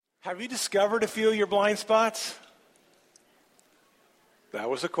Have you discovered a few of your blind spots? That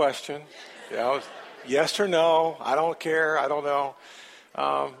was a question. Yes or no? I don't care. I don't know.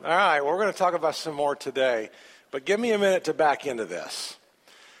 All right, we're going to talk about some more today. But give me a minute to back into this.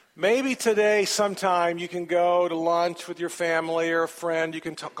 Maybe today sometime you can go to lunch with your family or a friend. You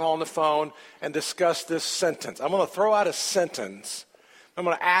can call on the phone and discuss this sentence. I'm going to throw out a sentence. I'm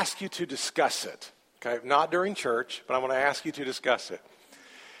going to ask you to discuss it. Okay, not during church, but I'm going to ask you to discuss it.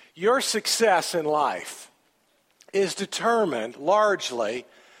 Your success in life is determined largely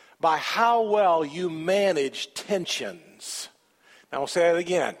by how well you manage tensions. Now, I'll say that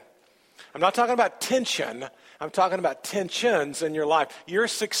again. I'm not talking about tension. I'm talking about tensions in your life. Your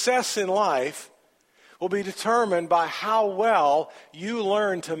success in life will be determined by how well you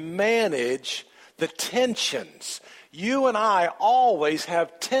learn to manage the tensions. You and I always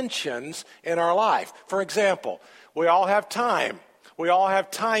have tensions in our life. For example, we all have time. We all have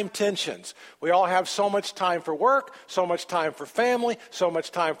time tensions. We all have so much time for work, so much time for family, so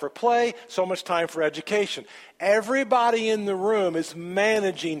much time for play, so much time for education. Everybody in the room is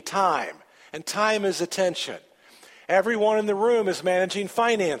managing time, and time is a tension. Everyone in the room is managing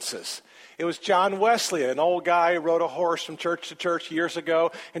finances. It was John Wesley, an old guy who rode a horse from church to church years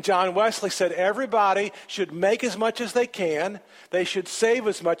ago. And John Wesley said everybody should make as much as they can, they should save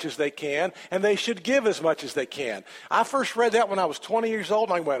as much as they can, and they should give as much as they can. I first read that when I was 20 years old,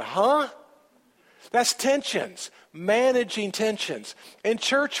 and I went, huh? That's tensions, managing tensions. In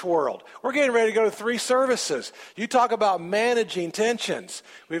church world, we're getting ready to go to 3 services. You talk about managing tensions.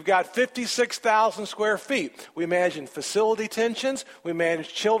 We've got 56,000 square feet. We manage facility tensions. We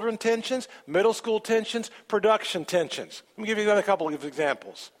manage children tensions, middle school tensions, production tensions. Let me give you a couple of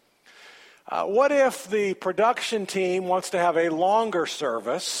examples. What if the production team wants to have a longer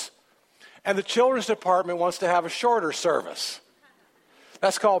service and the children's department wants to have a shorter service?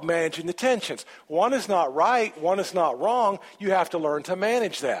 That's called managing the tensions. One is not right, one is not wrong. You have to learn to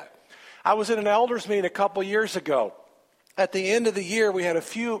manage that. I was in an elders meeting a couple years ago. At the end of the year, we had a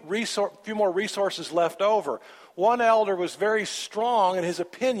few more resources left over. One elder was very strong in his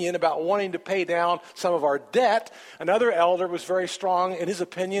opinion about wanting to pay down some of our debt. Another elder was very strong in his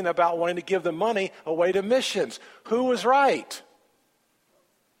opinion about wanting to give the money away to missions. Who was right?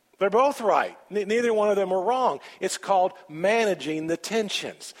 They're both right. Neither one of them are wrong. It's called managing the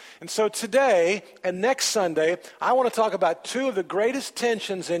tensions. And so today and next Sunday, I want to talk about 2 of the greatest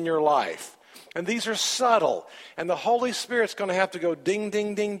tensions in your life. And these are subtle. And the Holy Spirit's going to have to go ding,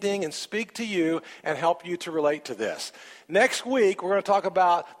 ding, ding, ding and speak to you and help you to relate to this. Next week, we're going to talk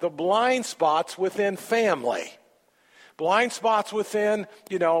about the blind spots within family. Blind spots within,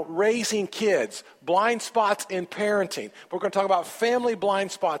 raising kids. Blind spots in parenting. We're going to talk about family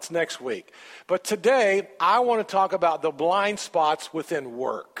blind spots next week. But today, I want to talk about the blind spots within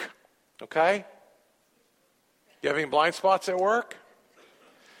work. Okay? You have any blind spots at work?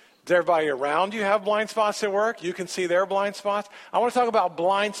 Does everybody around you have blind spots at work? You can see their blind spots. I want to talk about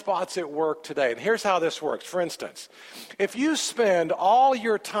blind spots at work today. And here's how this works. For instance, if you spend all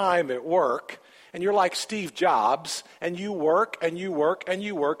your time at work, and you're like Steve Jobs, and you work, and you work, and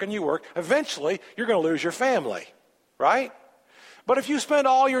you work, and you work, eventually you're going to lose your family, right? But if you spend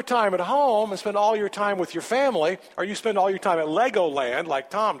all your time at home and spend all your time with your family, or you spend all your time at Legoland like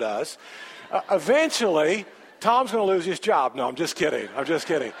Tom does, eventually Tom's going to lose his job. No, I'm just kidding.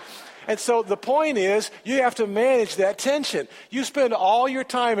 And so the point is, you have to manage that tension. You spend all your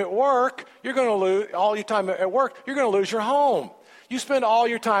time at work, you're going to lose your home. You spend all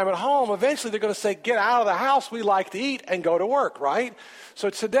your time at home, eventually they're going to say, get out of the house, we like to eat, and go to work, right? So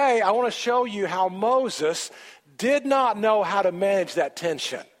today, I want to show you how Moses did not know how to manage that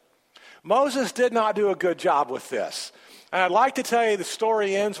tension. Moses did not do a good job with this. And I'd like to tell you the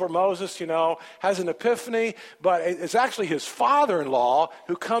story ends where Moses, has an epiphany, but it's actually his father-in-law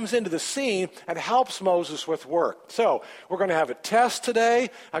who comes into the scene and helps Moses with work. So we're going to have a test today.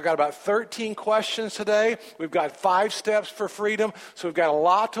 I've got about 13 questions today. We've got 5 steps for freedom, so we've got a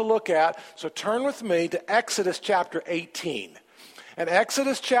lot to look at. So turn with me to Exodus chapter 18. In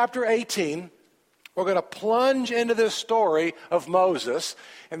Exodus chapter 18, we're going to plunge into this story of Moses,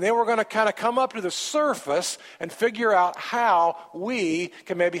 and then we're going to kind of come up to the surface and figure out how we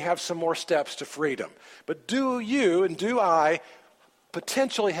can maybe have some more steps to freedom. But do you and do I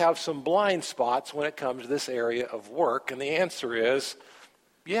potentially have some blind spots when it comes to this area of work? And the answer is,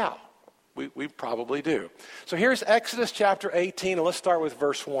 yeah, we probably do. So here's Exodus chapter 18, and let's start with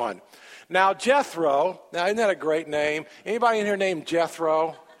verse 1. Now Jethro, isn't that a great name? Anybody in here named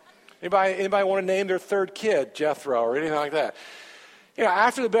Jethro? Anybody want to name their 3rd kid Jethro or anything like that?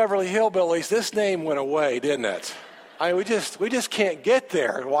 After the Beverly Hillbillies, this name went away, didn't it? I mean, we just can't get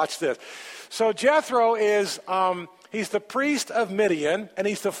there. Watch this. So Jethro is, he's the priest of Midian, and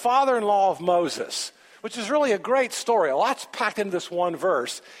he's the father-in-law of Moses, which is really a great story. A lot's packed into this one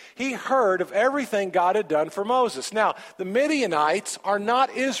verse. He heard of everything God had done for Moses. Now, the Midianites are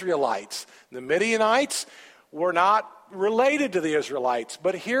not Israelites. The Midianites were not related to the Israelites.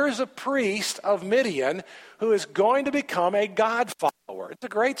 But here's a priest of Midian who is going to become a God follower. It's a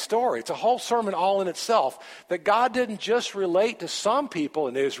great story. It's a whole sermon all in itself, that God didn't just relate to some people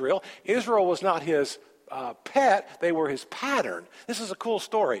in Israel. Israel was not his pet. They were his pattern. This is a cool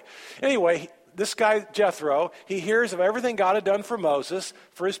story. Anyway, this guy, Jethro, he hears of everything God had done for Moses,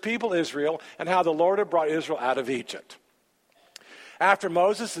 for his people Israel, and how the Lord had brought Israel out of Egypt. After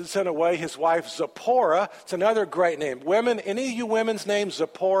Moses had sent away his wife Zipporah, it's another great name. Women, any of you women's names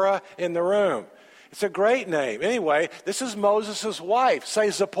Zipporah in the room? It's a great name. Anyway, this is Moses' wife. Say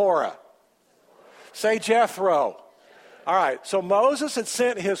Zipporah. Say Jethro. All right, so Moses had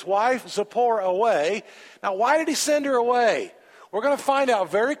sent his wife Zipporah away. Now, why did he send her away? We're going to find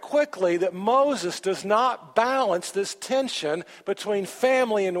out very quickly that Moses does not balance this tension between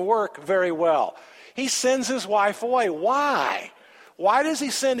family and work very well. He sends his wife away. Why? Why does he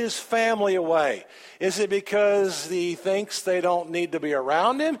send his family away? Is it because he thinks they don't need to be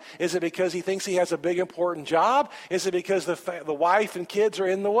around him? Is it because he thinks he has a big important job? Is it because the wife and kids are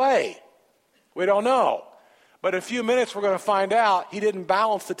in the way? We don't know. But in a few minutes we're going to find out he didn't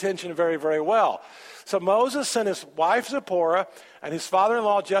balance the tension very, very well. So Moses sent his wife Zipporah, and his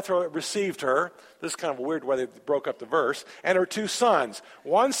father-in-law Jethro received her. This is kind of a weird way they broke up the verse. And her two sons.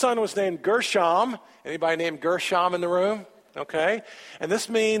 One son was named Gershom. Anybody named Gershom in the room? Okay. And this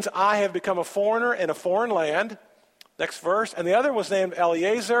means I have become a foreigner in a foreign land. Next verse. And the other was named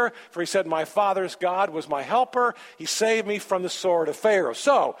Eleazar, for he said, my father's God was my helper. He saved me from the sword of Pharaoh.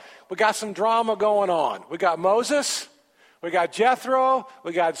 So we got some drama going on. We got Moses. We got Jethro,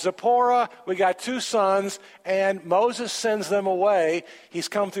 we got Zipporah, we got two sons, and Moses sends them away. He's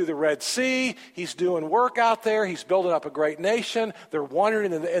come through the Red Sea. He's doing work out there. He's building up a great nation. They're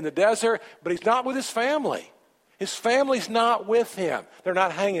wandering in the desert, but he's not with his family. His family's not with him. They're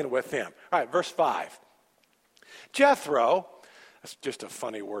not hanging with him. All right, verse 5. Jethro, that's just a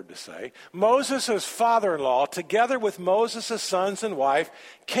funny word to say, Moses' father-in-law, together with Moses' sons and wife,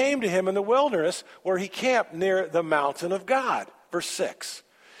 came to him in the wilderness where he camped near the mountain of God. Verse 6.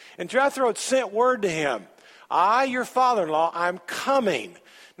 And Jethro had sent word to him, I, your father-in-law, I'm coming.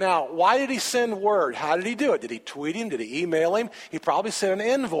 Now, why did he send word? How did he do it? Did he tweet him? Did he email him? He probably sent an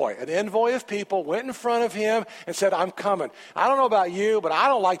envoy. An envoy of people went in front of him and said, I'm coming. I don't know about you, but I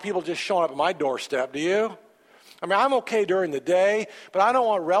don't like people just showing up at my doorstep. Do you? I mean, I'm okay during the day, but I don't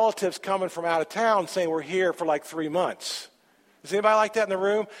want relatives coming from out of town saying we're here for like 3 months. Is anybody like that in the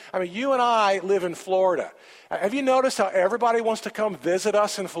room? I mean, you and I live in Florida. Have you noticed how everybody wants to come visit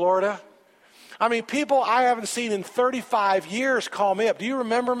us in Florida? I mean, people I haven't seen in 35 years call me up. Do you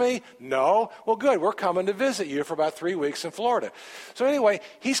remember me? No. Well, good. We're coming to visit you for about 3 weeks in Florida. So anyway,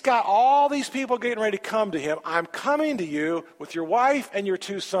 he's got all these people getting ready to come to him. I'm coming to you with your wife and your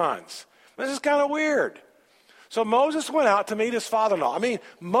two sons. This is kind of weird. So Moses went out to meet his father-in-law. I mean,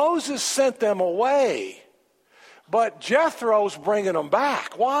 Moses sent them away, but Jethro's bringing them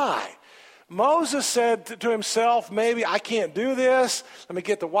back. Why? Moses said to himself, maybe I can't do this. Let me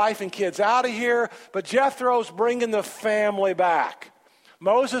get the wife and kids out of here. But Jethro's bringing the family back.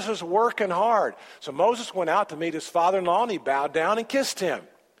 Moses is working hard. So Moses went out to meet his father-in-law, and he bowed down and kissed him.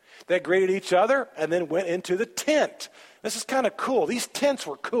 They greeted each other and then went into the tent. This is kind of cool. These tents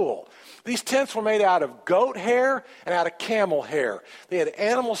were cool. These tents were made out of goat hair and out of camel hair. They had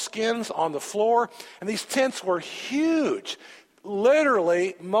animal skins on the floor, and these tents were huge.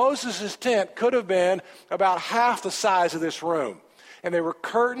 Literally, Moses' tent could have been about half the size of this room. And there were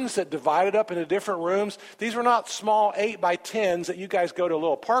curtains that divided up into different rooms. These were not small 8x10s that you guys go to a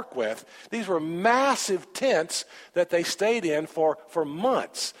little park with. These were massive tents that they stayed in for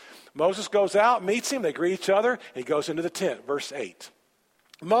months. Moses goes out, meets him, they greet each other, and he goes into the tent. Verse 8.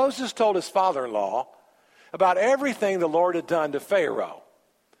 Moses told his father-in-law about everything the Lord had done to Pharaoh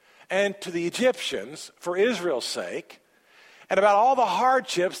and to the Egyptians for Israel's sake, and about all the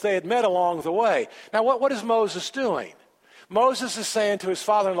hardships they had met along the way. Now, what is Moses doing? Moses is saying to his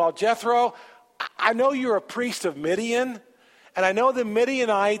father-in-law, Jethro, I know you're a priest of Midian, and I know the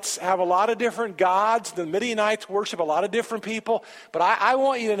Midianites have a lot of different gods. The Midianites worship a lot of different people, but I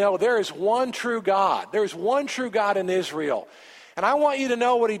want you to know there is one true God. There is one true God in Israel. And I want you to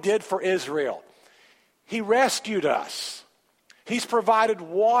know what he did for Israel. He rescued us. He's provided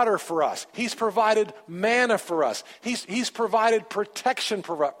water for us. He's provided manna for us. He's provided protection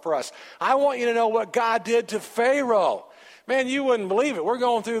for us. I want you to know what God did to Pharaoh. Man, you wouldn't believe it. We're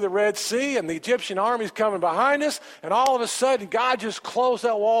going through the Red Sea, and the Egyptian army's coming behind us, and all of a sudden, God just closed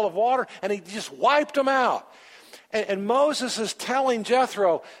that wall of water, and he just wiped them out. And Moses is telling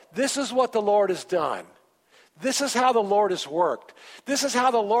Jethro, this is what the Lord has done. This is how the Lord has worked. This is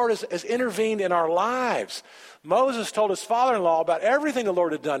how the Lord has intervened in our lives. Moses told his father-in-law about everything the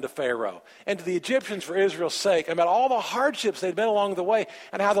Lord had done to Pharaoh and to the Egyptians for Israel's sake, and about all the hardships they'd been along the way,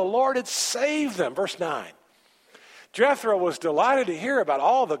 and how the Lord had saved them. Verse 9. Jethro was delighted to hear about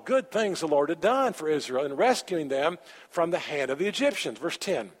all the good things the Lord had done for Israel in rescuing them from the hand of the Egyptians. Verse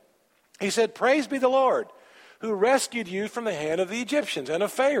 10. He said, "Praise be the Lord, who rescued you from the hand of the Egyptians and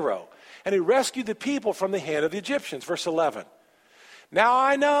of Pharaoh, and who rescued the people from the hand of the Egyptians." Verse 11. "Now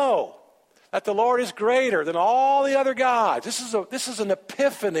I know that the Lord is greater than all the other gods." This is an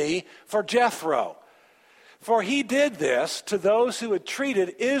epiphany for Jethro. "For he did this to those who had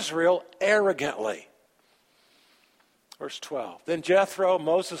treated Israel arrogantly." Verse 12. "Then Jethro,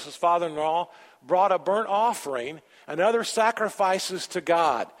 Moses' father-in-law, brought a burnt offering and other sacrifices to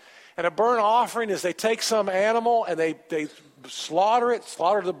God." And a burnt offering is they take some animal and they slaughter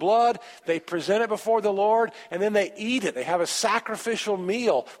the blood, they present it before the Lord, and then they eat it. They have a sacrificial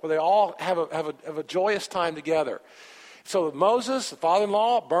meal where they all have a joyous time together. So Moses, the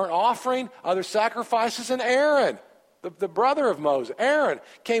father-in-law, burnt offering, other sacrifices, and Aaron, the brother of Moses, Aaron,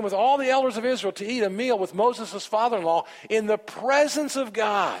 came with all the elders of Israel to eat a meal with Moses' father-in-law in the presence of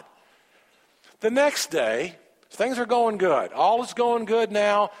God. The next day, things are going good. All is going good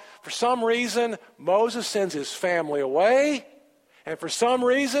now. For some reason, Moses sends his family away, and for some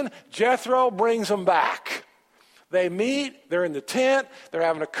reason, Jethro brings them back. They meet, they're in the tent, they're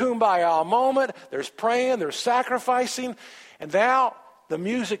having a kumbaya moment, there's praying, there's sacrificing, and now the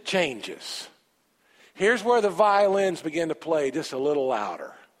music changes. Here's where the violins begin to play just a little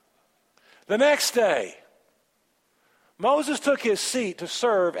louder. The next day, Moses took his seat to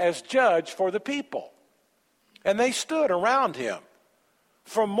serve as judge for the people, and they stood around him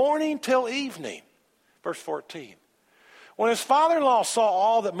from morning till evening. Verse 14. When his father-in-law saw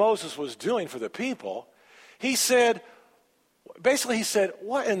all that Moses was doing for the people, he said,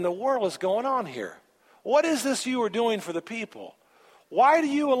 "What in the world is going on here? What is this you are doing for the people? Why do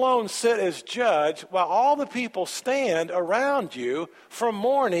you alone sit as judge while all the people stand around you from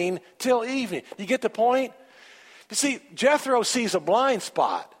morning till evening?" You get the point? You see, Jethro sees a blind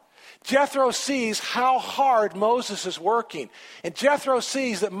spot. Jethro sees how hard Moses is working. And Jethro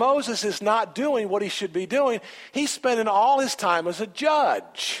sees that Moses is not doing what he should be doing. He's spending all his time as a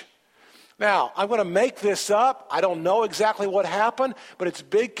judge. Now, I'm going to make this up. I don't know exactly what happened, but it's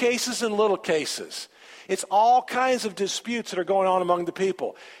big cases and little cases. It's all kinds of disputes that are going on among the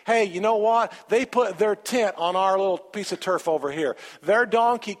people. Hey, you know what? They put their tent on our little piece of turf over here. Their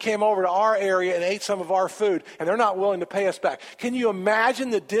donkey came over to our area and ate some of our food, and they're not willing to pay us back. Can you imagine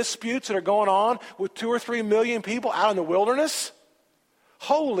the disputes that are going on with 2 or 3 million people out in the wilderness?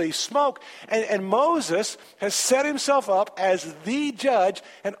 Holy smoke. And Moses has set himself up as the judge,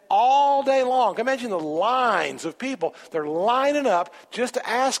 and all day long, imagine the lines of people. They're lining up just to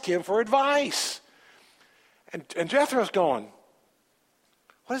ask him for advice. And Jethro's going,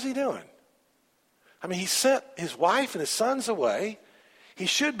 what is he doing? I mean, he sent his wife and his sons away. He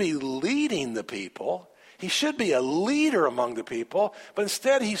should be leading the people. He should be a leader among the people. But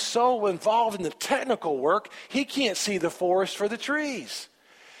instead, he's so involved in the technical work, he can't see the forest for the trees.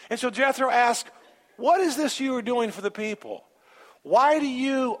 And so Jethro asked, what is this you are doing for the people? Why do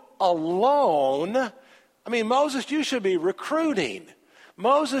you alone? I mean, Moses, you should be recruiting.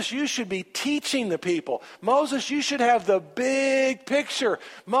 Moses, you should be teaching the people. Moses, you should have the big picture.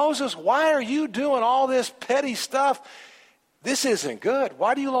 Moses, why are you doing all this petty stuff? This isn't good.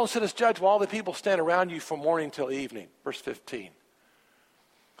 Why do you alone sit as judge while all the people stand around you from morning till evening? Verse 15.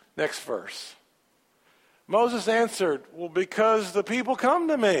 Next verse. Moses answered, well, because the people come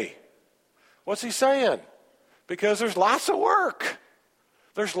to me. What's he saying? Because there's lots of work.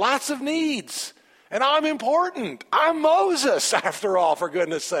 There's lots of needs. And I'm important. I'm Moses, after all, for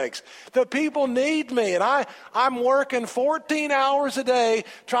goodness sakes. The people need me, and I'm working 14 hours a day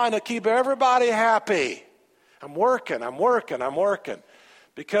trying to keep everybody happy. I'm working.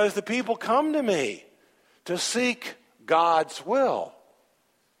 Because the people come to me to seek God's will.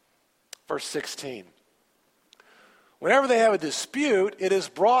 Verse 16. Whenever they have a dispute, it is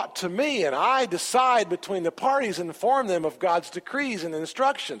brought to me, and I decide between the parties and inform them of God's decrees and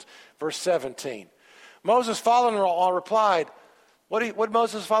instructions. Verse 17. Moses' father-in-law replied, what did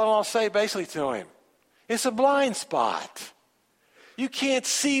Moses' father-in-law say basically to him? It's a blind spot. You can't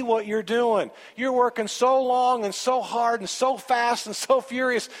see what you're doing. You're working so long and so hard and so fast and so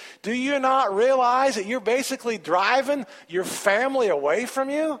furious. Do you not realize that you're basically driving your family away from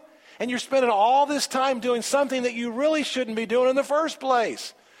you? And you're spending all this time doing something that you really shouldn't be doing in the first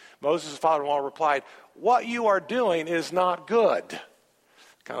place. Moses' father-in-law replied, what you are doing is not good.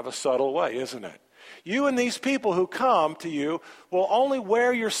 Kind of a subtle way, isn't it? You and these people who come to you will only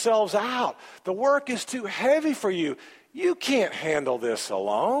wear yourselves out. The work is too heavy for you. You can't handle this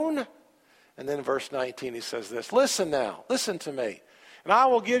alone. And then in verse 19 he says this, listen now, listen to me, and I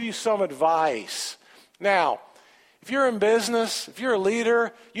will give you some advice. Now, if you're in business, if you're a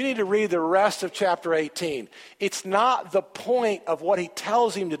leader, you need to read the rest of chapter 18. It's not the point of what he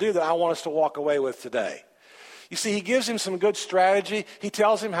tells him to do that I want us to walk away with today. You see, he gives him some good strategy. He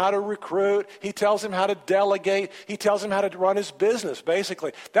tells him how to recruit. He tells him how to delegate. He tells him how to run his business,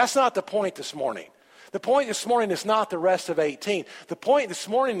 basically. That's not the point this morning. The point this morning is not the rest of 18. The point this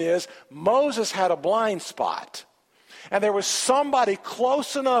morning is Moses had a blind spot. And there was somebody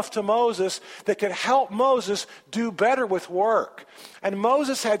close enough to Moses that could help Moses do better with work. And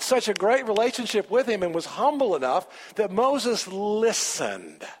Moses had such a great relationship with him and was humble enough that Moses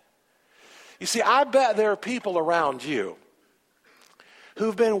listened. You see, I bet there are people around you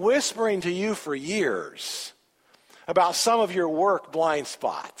who've been whispering to you for years about some of your work blind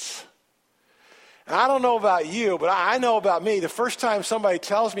spots. And I don't know about you, but I know about me. The first time somebody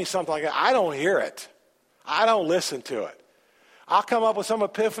tells me something like that, I don't hear it. I don't listen to it. I'll come up with some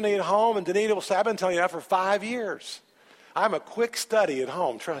epiphany at home, and Danita will say, I've been telling you that for 5 years. I'm a quick study at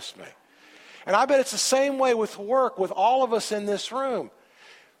home, trust me. And I bet it's the same way with work with all of us in this room.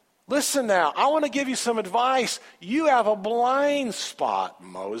 Listen now, I want to give you some advice. You have a blind spot,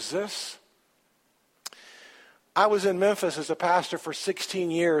 Moses. I was in Memphis as a pastor for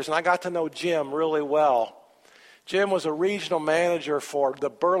 16 years, and I got to know Jim really well. Jim was a regional manager for the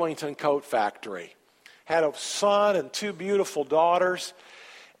Burlington Coat Factory. Had a son and 2 beautiful daughters.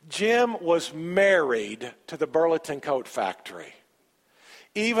 Jim was married to the Burlington Coat Factory.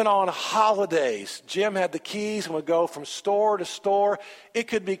 Even on holidays, Jim had the keys and would go from store to store. It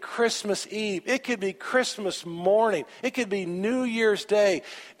could be Christmas Eve. It could be Christmas morning. It could be New Year's Day.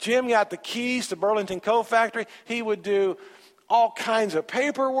 Jim got the keys to Burlington Coat Factory. He would do all kinds of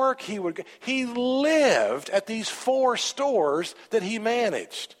paperwork. He lived at these 4 stores that he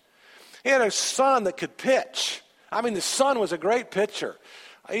managed. He had a son that could pitch. I mean, the son was a great pitcher.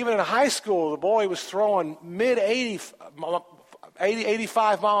 Even in high school, the boy was throwing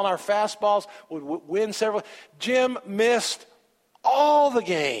mid-85 mile-an-hour fastballs, would win several. Jim missed all the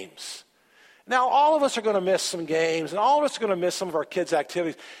games. Now, all of us are going to miss some games, and all of us are going to miss some of our kids'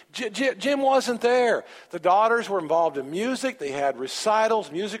 activities. Jim wasn't there. The daughters were involved in music. They had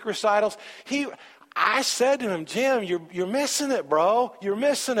recitals, music recitals. I said to him, Jim, you're missing it, bro. You're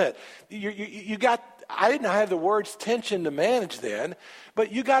missing it. You got. I didn't have the words tension to manage then,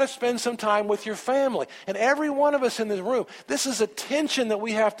 but you got to spend some time with your family. And every one of us in this room, this is a tension that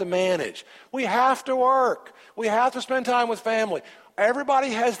we have to manage. We have to work. We have to spend time with family.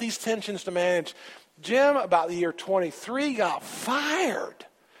 Everybody has these tensions to manage. Jim, about the year 23, got fired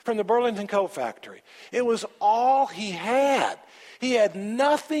from the Burlington Coat Factory. It was all he had. He had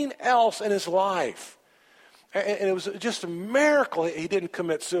nothing else in his life. And it was just a miracle he didn't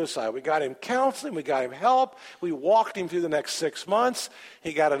commit suicide. We got him counseling. We got him help. We walked him through the next 6 months.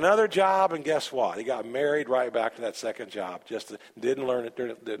 He got another job, and guess what? He got married right back to that second job. Just didn't learn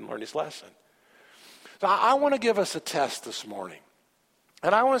his lesson. So I want to give us a test this morning.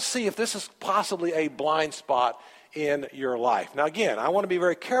 And I want to see if this is possibly a blind spot in your life. Now, again, I want to be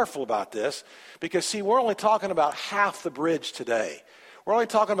very careful about this because, see, we're only talking about half the bridge today. We're only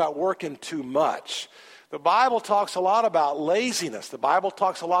talking about working too much. The Bible talks a lot about laziness. The Bible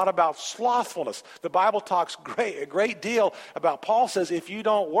talks a lot about slothfulness. The Bible talks a great deal about, Paul says, if you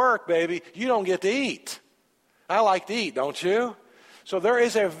don't work, baby, you don't get to eat. I like to eat, don't you? So there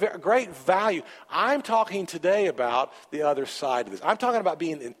is a great value. I'm talking today about the other side of this. I'm talking about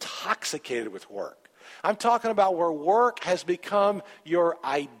being intoxicated with work. I'm talking about where work has become your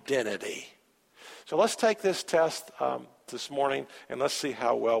identity. So let's take this test this morning, and let's see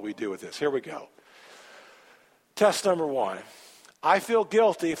how well we do with this. Here we go. Test number 1. I feel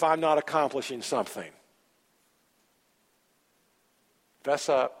guilty if I'm not accomplishing something. Fess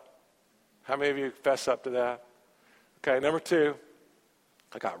up. How many of you fess up to that? Okay, number 2.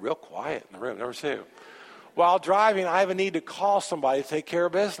 I got real quiet in the room. Number 2. While driving, I have a need to call somebody to take care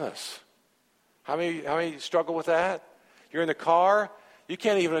of business. How many struggle with that? You're in the car. You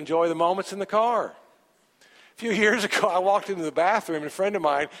can't even enjoy the moments in the car. A few years ago, I walked into the bathroom, and a friend of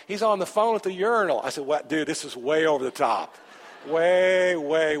mine, he's on the phone at the urinal. I said, "What, dude, this is way over the top. Way,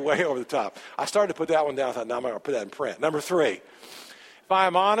 way, way over the top. I started to put that one down. I thought, no, I'm not going to put that in print. Number 3, if I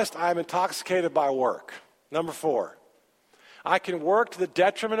am honest, I am intoxicated by work. Number 4, I can work to the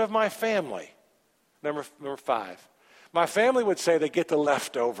detriment of my family. Number 5, my family would say they get the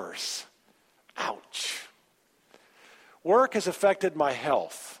leftovers. Ouch. Work has affected my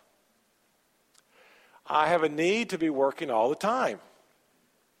health. I have a need to be working all the time.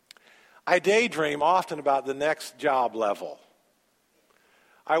 I daydream often about the next job level.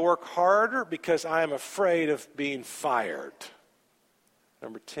 I work harder because I am afraid of being fired.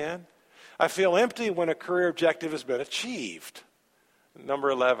 Number 10, I feel empty when a career objective has been achieved. Number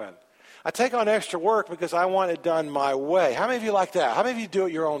 11, I take on extra work because I want it done my way. How many of you like that? How many of you do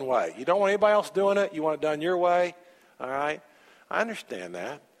it your own way? You don't want anybody else doing it. You want it done your way. All right? I understand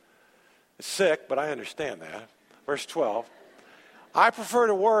that. It's sick, but I understand that. Verse 12, I prefer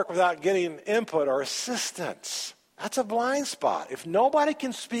to work without getting input or assistance. That's a blind spot. If nobody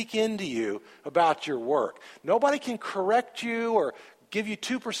can speak into you about your work, nobody can correct you or give you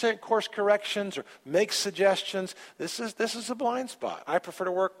 2% course corrections or make suggestions, this is a blind spot. I prefer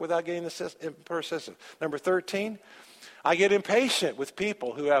to work without getting input or assistance. Number 13, I get impatient with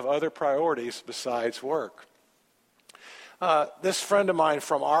people who have other priorities besides work. This friend of mine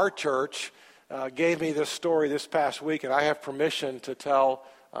from our church gave me this story this past week, and I have permission to tell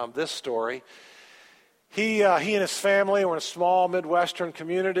this story. He and his family were in a small Midwestern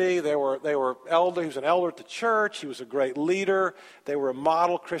community. They were elder. He was an elder at the church. He was a great leader. They were a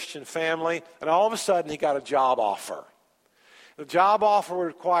model Christian family. And all of a sudden, he got a job offer. The job offer would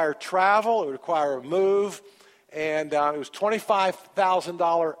require travel. It would require a move. And it was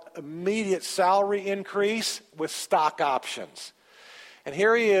 $25,000 immediate salary increase with stock options. And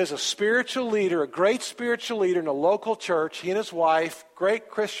here he is, a spiritual leader, a great spiritual leader in a local church. He and his wife, great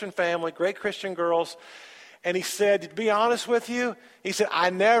Christian family, great Christian girls. And he said, to be honest with you, he said,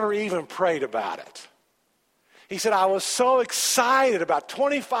 I never even prayed about it. He said, I was so excited about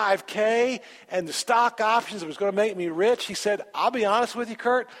 $25K and the stock options that was going to make me rich. He said, I'll be honest with you,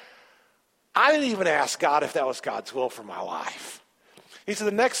 Kurt, I didn't even ask God if that was God's will for my life. He said,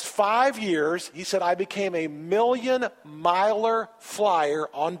 the next 5 years, he said, I became a 1,000,000-miler flyer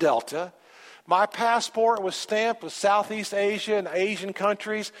on Delta. My passport was stamped with Southeast Asia and Asian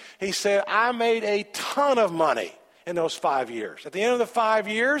countries. He said, I made a ton of money in those 5 years. At the end of the 5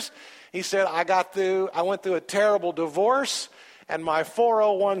 years, he said, I went through a terrible divorce, and my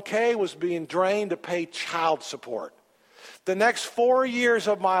 401k was being drained to pay child support. The next 4 years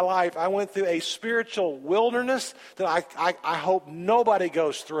of my life, I went through a spiritual wilderness that I hope nobody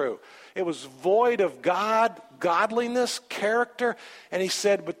goes through. It was void of God, godliness, character. And he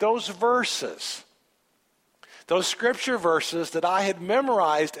said, but those verses, those scripture verses that I had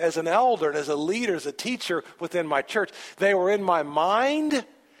memorized as an elder and as a leader, as a teacher within my church, they were in my mind.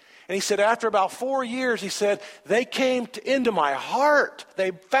 And he said, after about 4 years, he said, they came into my heart.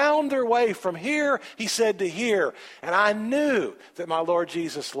 They found their way from here, he said, to here. And I knew that my Lord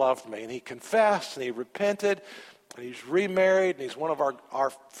Jesus loved me. And he confessed and he repented. And he's remarried. And he's one of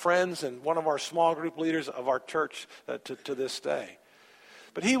our friends and one of our small group leaders of our church to this day.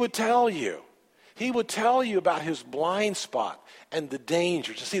 But he would tell you about his blind spot and the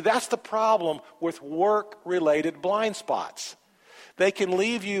dangers. You see, that's the problem with work-related blind spots. They can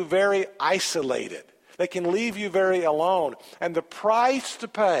leave you very isolated. They can leave you very alone. And the price to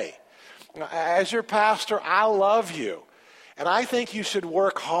pay, as your pastor, I love you. And I think you should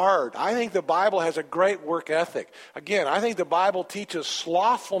work hard. I think the Bible has a great work ethic. Again, I think the Bible teaches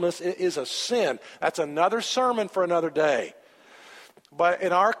slothfulness is a sin. That's another sermon for another day. But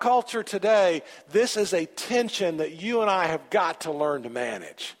in our culture today, this is a tension that you and I have got to learn to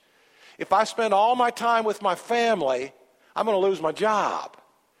manage. If I spend all my time with my family, I'm going to lose my job.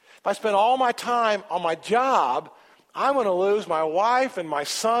 If I spend all my time on my job, I'm going to lose my wife and my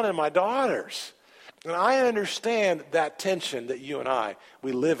son and my daughters. And I understand that tension that you and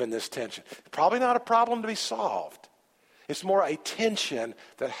we live in this tension. Probably not a problem to be solved. It's more a tension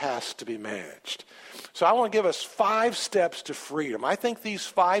that has to be managed. So I want to give us 5 steps to freedom. I think these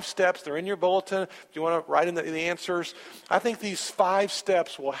 5 steps, they're in your bulletin. If you want to write in the answers, I think these 5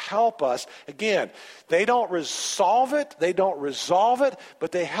 steps will help us. Again, they don't resolve it,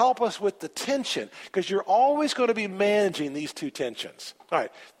 but they help us with the tension, because you're always going to be managing these 2 tensions. All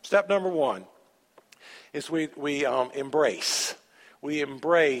right, step number 1 is we embrace. We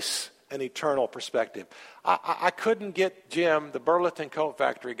embrace an eternal perspective. I couldn't get Jim, the Burlington Coat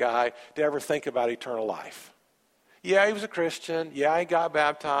Factory guy, to ever think about eternal life. Yeah, he was a Christian. Yeah, he got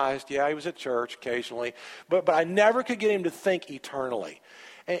baptized. Yeah, he was at church occasionally. But I never could get him to think eternally.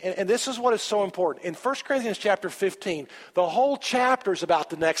 And this is what is so important. In 1 Corinthians chapter 15, the whole chapter is about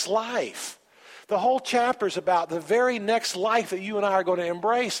the next life. The whole chapter is about the very next life that you and I are going to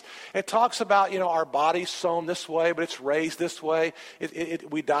embrace. It talks about, our body's sown this way, but it's raised this way.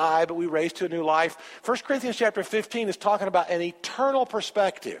 We die, but we raise to a new life. 1 Corinthians chapter 15 is talking about an eternal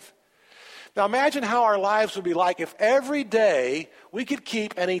perspective. Now imagine how our lives would be like if every day we could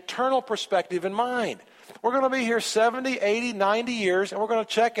keep an eternal perspective in mind. We're going to be here 70, 80, 90 years, and we're going to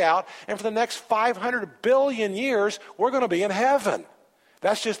check out. And for the next 500 billion years, we're going to be in heaven.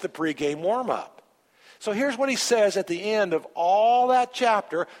 That's just the pregame warm-up. So here's what he says at the end of all that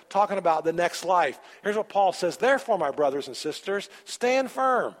chapter, talking about the next life. Here's what Paul says, "Therefore, my brothers and sisters, stand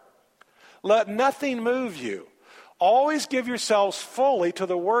firm. Let nothing move you. Always give yourselves fully to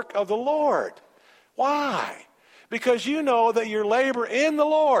the work of the Lord." Why? Because you know that your labor in the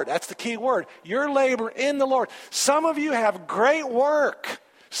Lord, that's the key word, your labor in the Lord. Some of you have great work.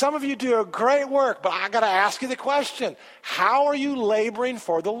 Some of you do a great work, but I got to ask you the question, how are you laboring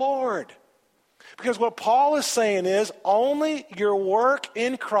for the Lord? Because what Paul is saying is only your work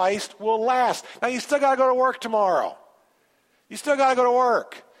in Christ will last. Now, you still got to go to work tomorrow. You still got to go to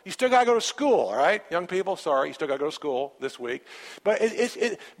work. You still got to go to school, all right? Young people, sorry, you still got to go to school this week. But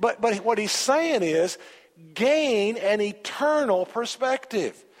what he's saying is gain an eternal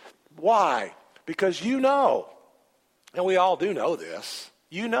perspective. Why? Because you know, and we all do know this,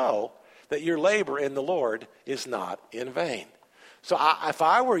 you know that your labor in the Lord is not in vain. So if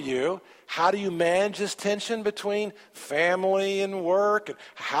I were you, how do you manage this tension between family and work? And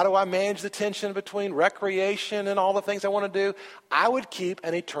how do I manage the tension between recreation and all the things I want to do? I would keep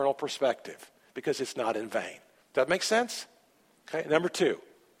an eternal perspective because it's not in vain. Does that make sense? Okay, number two.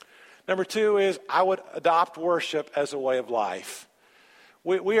 Number two is I would adopt worship as a way of life.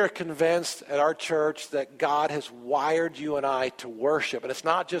 We are convinced at our church that God has wired you and I to worship. And it's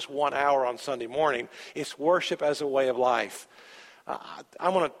not just 1 hour on Sunday morning. It's worship as a way of life.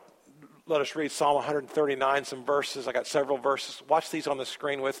 I'm going to let us read Psalm 139, some verses. I got several verses. Watch these on the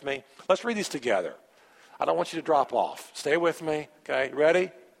screen with me. Let's read these together. I don't want you to drop off. Stay with me. Okay, ready?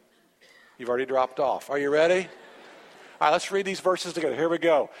 You've already dropped off. Are you ready? All right, let's read these verses together. Here we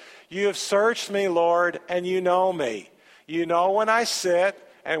go. You have searched me, Lord, and you know me. You know when I sit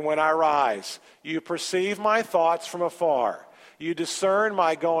and when I rise. You perceive my thoughts from afar. You discern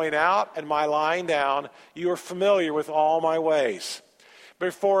my going out and my lying down. You are familiar with all my ways.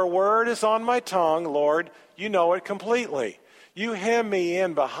 Before a word is on my tongue, Lord, you know it completely. You hem me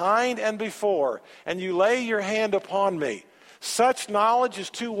in behind and before, and you lay your hand upon me. Such knowledge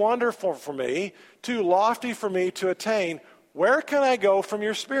is too wonderful for me, too lofty for me to attain. Where can I go from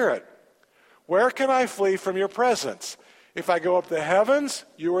your spirit? Where can I flee from your presence? If I go up the heavens,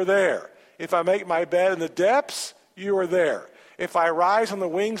 you are there. If I make my bed in the depths, you are there. If I rise on the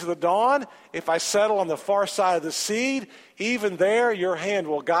wings of the dawn, if I settle on the far side of the sea, even there your hand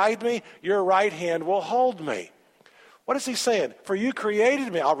will guide me, your right hand will hold me. What is he saying? For you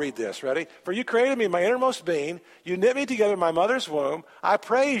created me, I'll read this, ready? For you created me in my innermost being, you knit me together in my mother's womb. I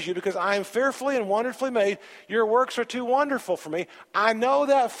praise you because I am fearfully and wonderfully made. Your works are too wonderful for me. I know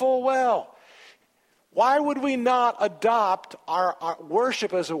that full well. Why would we not adopt our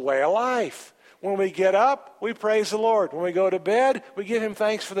worship as a way of life? When we get up, we praise the Lord. When we go to bed, we give him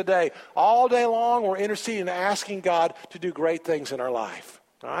thanks for the day. All day long, we're interceding and asking God to do great things in our life.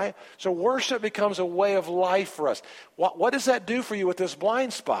 All right? So worship becomes a way of life for us. What does that do for you with this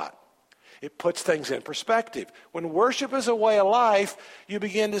blind spot? It puts things in perspective. When worship is a way of life, you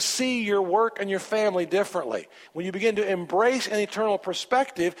begin to see your work and your family differently. When you begin to embrace an eternal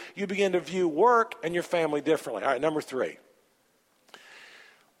perspective, you begin to view work and your family differently. All right, number three.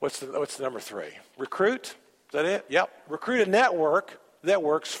 What's the number three? Recruit? Is that it? Yep. Recruit a network that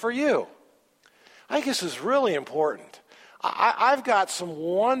works for you. I think this is really important. I've got some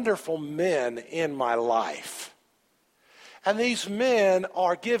wonderful men in my life. And these men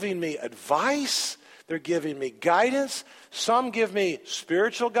are giving me advice. They're giving me guidance. Some give me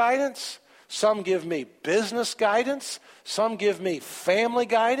spiritual guidance. Some give me business guidance. Some give me family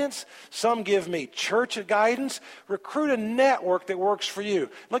guidance. Some give me church guidance. Recruit a network that works for you.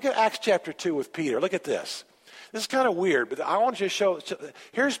 Look at Acts chapter 2 with Peter. Look at this. This is kind of weird, but I want you to show.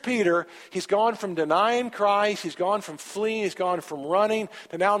 Here's Peter. He's gone from denying Christ. He's gone from fleeing. He's gone from running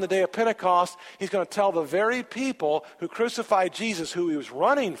to now on the day of Pentecost. He's going to tell the very people who crucified Jesus, who he was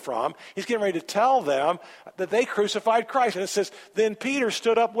running from, he's getting ready to tell them that they crucified Christ. And it says, then Peter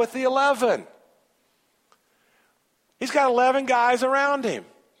stood up with the 11. He's got 11 guys around him.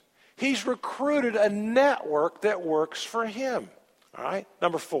 He's recruited a network that works for him. All right?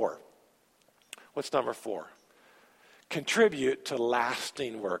 Number 4. What's number 4? contribute to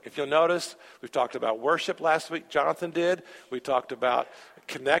lasting work. If you'll notice, we've talked about worship last week, Jonathan did. We talked about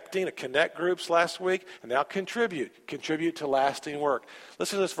connect groups last week, and now contribute to lasting work.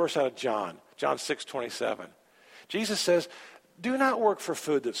 Listen to this verse out of John 6:27. Jesus says, do not work for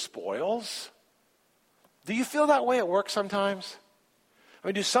food that spoils. Do you feel that way at work sometimes? I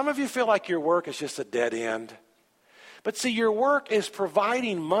mean, do some of you feel like your work is just a dead end? But see, your work is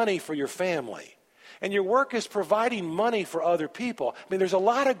providing money for your family. And your work is providing money for other people. I mean, there's a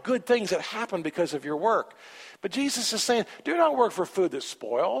lot of good things that happen because of your work. But Jesus is saying, do not work for food that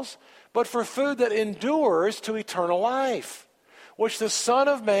spoils, but for food that endures to eternal life, which the Son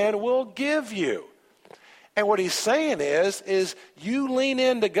of Man will give you. And what he's saying is you lean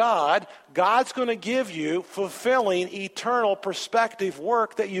into God, God's going to give you fulfilling, eternal, prospective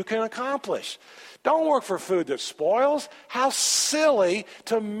work that you can accomplish. Don't work for food that spoils. How silly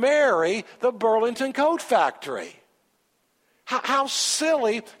to marry the Burlington Coat Factory. How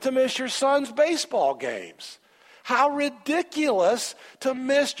silly to miss your son's baseball games. How ridiculous to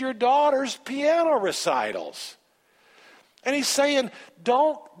miss your daughter's piano recitals. And he's saying,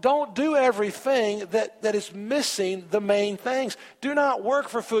 don't do everything that is missing the main things. Do not work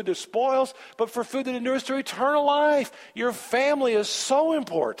for food that spoils, but for food that endures to eternal life. Your family is so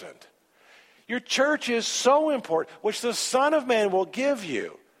important. Your church is so important, which the Son of Man will give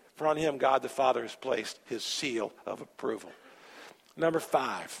you. For on him God the Father has placed his seal of approval. Number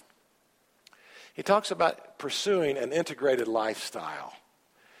 5, he talks about pursuing an integrated lifestyle.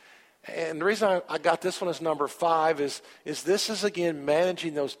 And the reason I got this one as number 5 is this is, again,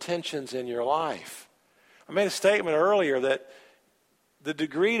 managing those tensions in your life. I made a statement earlier that the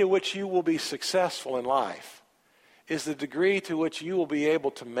degree to which you will be successful in life is the degree to which you will be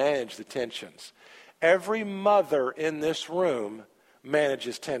able to manage the tensions. Every mother in this room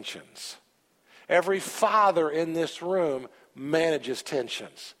manages tensions. Every father in this room manages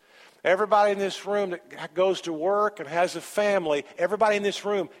tensions. Everybody in this room that goes to work and has a family, everybody in this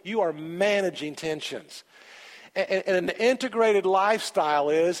room, you are managing tensions. And an integrated lifestyle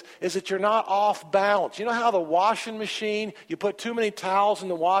is that you're not off balance. You know how the washing machine, you put too many towels in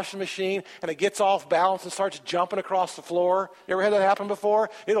the washing machine and it gets off balance and starts jumping across the floor? You ever had that happen before?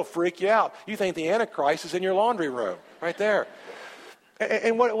 It'll freak you out. You think the Antichrist is in your laundry room right there.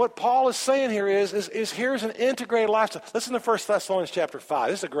 And what Paul is saying here is here's an integrated lifestyle. Listen to 1 Thessalonians chapter 5.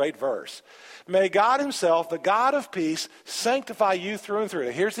 This is a great verse. May God himself, the God of peace, sanctify you through and through.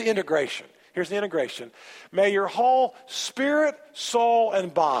 Now, here's the integration. May your whole spirit, soul,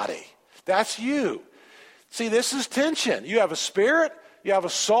 and body. That's you. See, this is tension. You have a spirit, you have a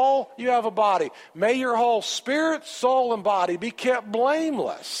soul, you have a body. May your whole spirit, soul, and body be kept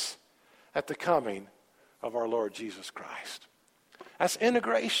blameless at the coming of our Lord Jesus Christ. That's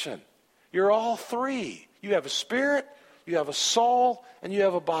integration. You're all three. You have a spirit, you have a soul, and you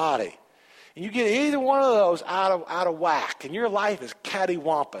have a body. And you get either one of those out of whack, and your life is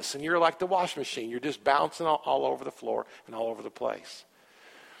cattywampus, and you're like the washing machine. You're just bouncing all over the floor and all over the place.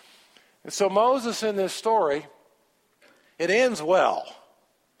 And so Moses in this story, it ends well.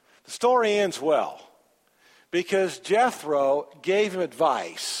 The story ends well because Jethro gave him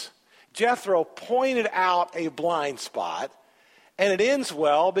advice. Jethro pointed out a blind spot. And it ends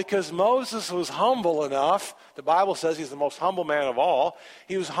well because Moses was humble enough. The Bible says he's the most humble man of all.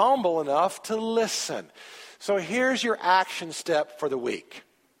 He was humble enough to listen. So here's your action step for the week.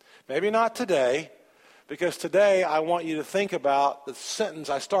 Maybe not today, because today I want you to think about the sentence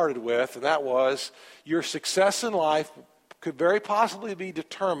I started with, and that was, your success in life could very possibly be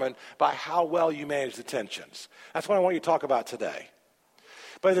determined by how well you manage the tensions. That's what I want you to talk about today.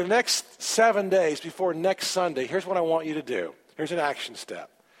 But in the next 7 days before next Sunday, here's what I want you to do. Here's an action step.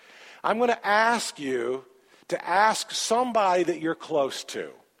 I'm going to ask you to ask somebody that you're close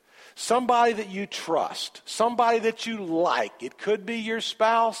to, somebody that you trust, somebody that you like. It could be your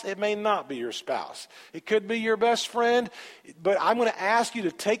spouse. It may not be your spouse. It could be your best friend. But I'm going to ask you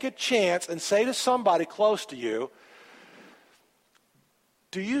to take a chance and say to somebody close to you,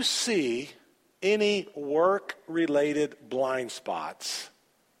 do you see any work-related blind spots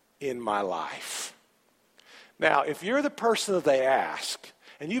in my life? Now, if you're the person that they ask,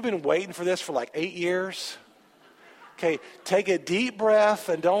 and you've been waiting for this for like 8 years, okay, take a deep breath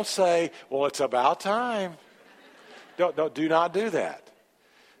and don't say, well, it's about time. Do not do that.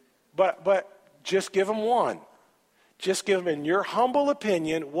 But just give them one. Just give them, in your humble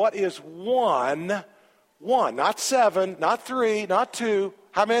opinion, what is one, not 7, not 3, not 2,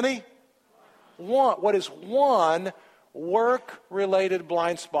 how many? One. What is one work-related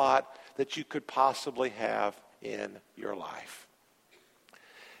blind spot that you could possibly have in your life?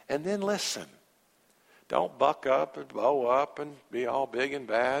 And then listen. Don't buck up and bow up and be all big and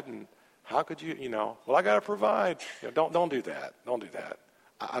bad. And how could you, well, I got to provide. Don't do that. Don't do that.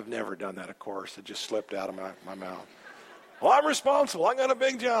 I've never done that, of course. It just slipped out of my mouth. Well, I'm responsible. I got a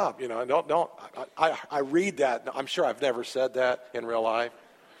big job. I read that. I'm sure I've never said that in real life.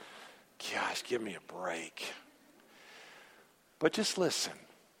 Gosh, give me a break. But just listen.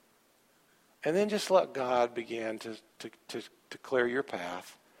 And then just let God begin to clear your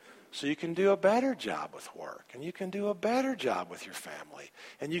path so you can do a better job with work, and you can do a better job with your family,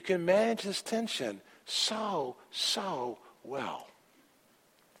 and you can manage this tension so well.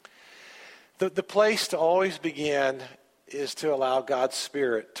 The place to always begin is to allow God's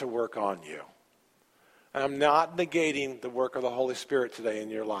Spirit to work on you. And I'm not negating the work of the Holy Spirit today in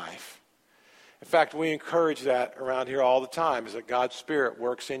your life. In fact, we encourage that around here all the time, is that God's Spirit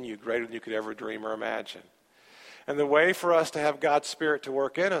works in you greater than you could ever dream or imagine. And the way for us to have God's Spirit to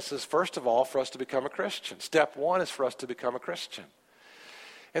work in us is, first of all, for us to become a Christian. Step one is for us to become a Christian.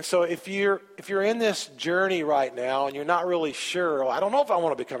 And so if you're in this journey right now and you're not really sure, I don't know if I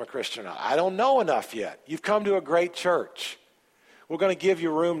want to become a Christian or not. I don't know enough yet. You've come to a great church. We're going to give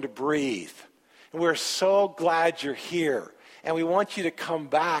you room to breathe. And we're so glad you're here. And we want you to come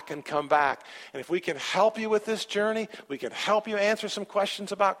back and come back. And if we can help you with this journey, we can help you answer some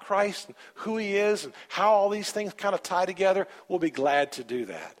questions about Christ and who he is and how all these things kind of tie together, we'll be glad to do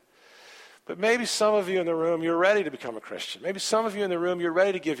that. But maybe some of you in the room, you're ready to become a Christian. Maybe some of you in the room, you're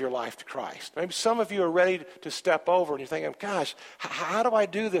ready to give your life to Christ. Maybe some of you are ready to step over and you're thinking, gosh, how do I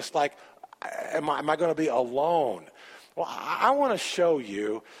do this? Like, am I going to be alone? Well, I want to show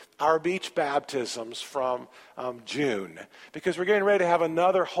you our beach baptisms from June, because we're getting ready to have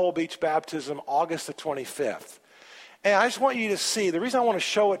another whole beach baptism August the 25th. And I just want you to see, the reason I want to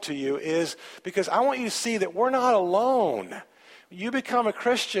show it to you is because I want you to see that we're not alone. You become a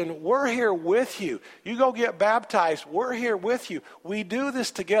Christian, we're here with you. You go get baptized, we're here with you. We do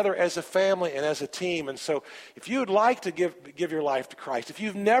this together as a family and as a team. And so if you would like to give your life to Christ, if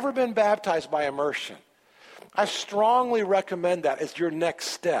you've never been baptized by immersion, I strongly recommend that as your next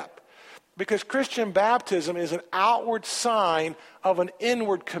step, because Christian baptism is an outward sign of an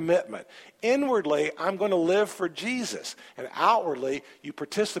inward commitment. Inwardly, I'm going to live for Jesus, and outwardly, you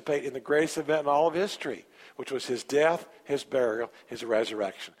participate in the greatest event in all of history, which was his death, his burial, his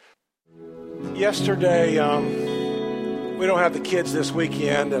resurrection. Yesterday, we don't have the kids this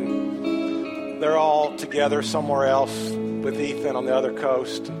weekend, and they're all together somewhere else with Ethan on the other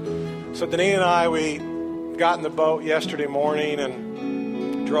coast. So Deneen and I, we got in the boat yesterday morning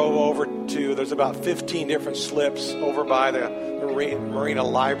and drove over to, there's about 15 different slips over by the Marina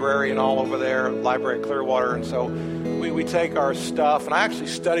Library and all over there, library at Clearwater. And so we take our stuff, and I actually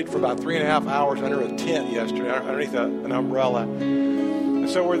studied for about 3.5 hours under a tent yesterday, underneath an umbrella. And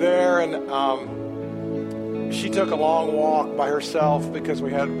so we're there, and she took a long walk by herself because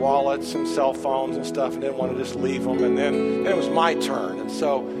we had wallets and cell phones and stuff and didn't want to just leave them. And then it was my turn. And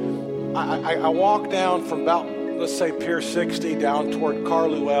so I walked down from about, let's say, Pier 60 down toward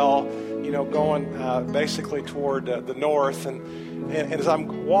Carluel, going basically toward the north. And as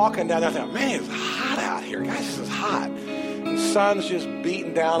I'm walking down there, I thought, man, it's hot out here. Guys, this is hot. And the sun's just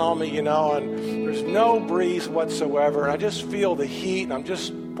beating down on me, and there's no breeze whatsoever. And I just feel the heat, and I'm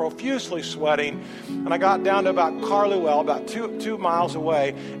just profusely sweating. And I got down to about Carluel, about two miles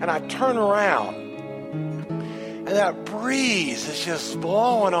away, and I turn around. And that breeze is just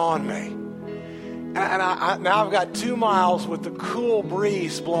blowing on me. And now I've got 2 miles with the cool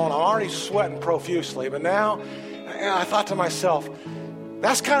breeze blowing. I'm already sweating profusely. But now, I thought to myself,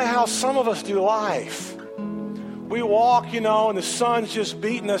 that's kind of how some of us do life. We walk, and the sun's just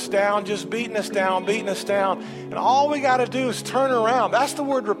beating us down. And all we got to do is turn around. That's the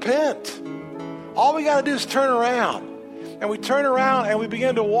word repent. All we got to do is turn around. And we turn around and we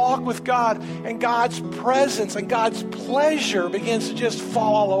begin to walk with God, and God's presence and God's pleasure begins to just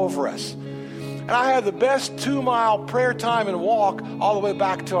fall all over us. And I had the best 2-mile prayer time and walk all the way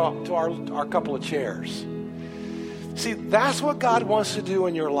back to our couple of chairs. See, that's what God wants to do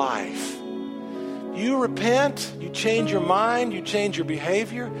in your life. You repent, you change your mind, you change your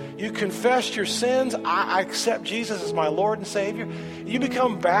behavior, you confess your sins. I accept Jesus as my Lord and Savior. You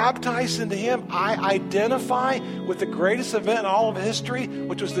become baptized into him. I identify with the greatest event in all of history,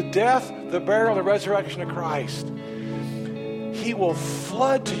 which was the death, the burial, the resurrection of Christ. He will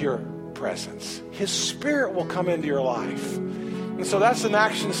flood to your presence. His Spirit will come into your life. And so that's an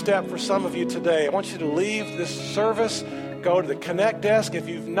action step for some of you today. I want you to leave this service, go to the Connect desk. If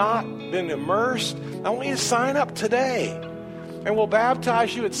you've not been immersed, I want you to sign up today. And we'll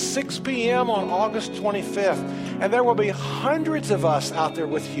baptize you at 6 p.m. on August 25th. And there will be hundreds of us out there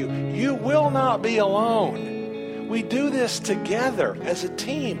with you. You will not be alone. We do this together as a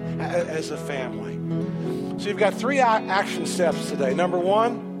team, as a family. So you've got 3 action steps today. Number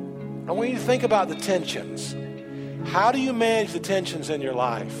 1, I want you to think about the tensions. How do you manage the tensions in your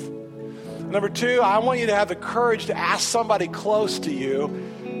life? Number 2, I want you to have the courage to ask somebody close to you,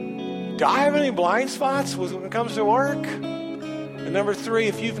 do I have any blind spots when it comes to work? And number 3,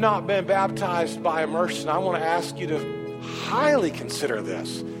 if you've not been baptized by immersion, I want to ask you to highly consider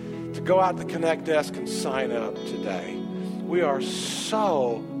this, to go out to the Connect desk and sign up today. We are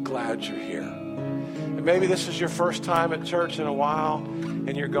so glad you're here. And maybe this is your first time at church in a while,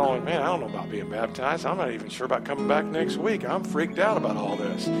 and you're going, man, I don't know about being baptized. I'm not even sure about coming back next week. I'm freaked out about all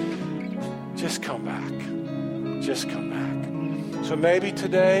this. Just come back. Just come back. So maybe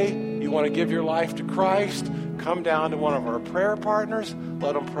today you want to give your life to Christ. Come down to one of our prayer partners.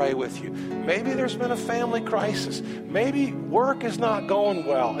 Let them pray with you. Maybe there's been a family crisis. Maybe work is not going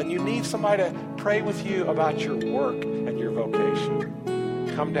well, and you need somebody to pray with you about your work and your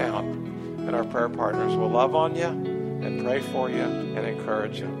vocation. Come down, and our prayer partners will love on you and pray for you and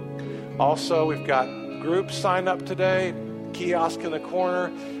encourage you. Also, we've got groups signed up today, kiosk in the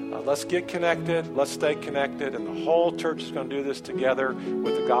corner. Let's get connected. Let's stay connected. And the whole church is going to do this together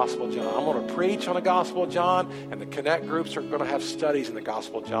with the Gospel of John. I'm going to preach on the Gospel of John, and the Connect groups are going to have studies in the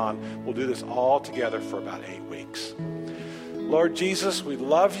Gospel of John. We'll do this all together for about 8 weeks. Lord Jesus, we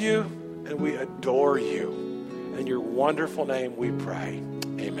love you and we adore you. In your wonderful name we pray.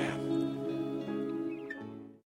 Amen.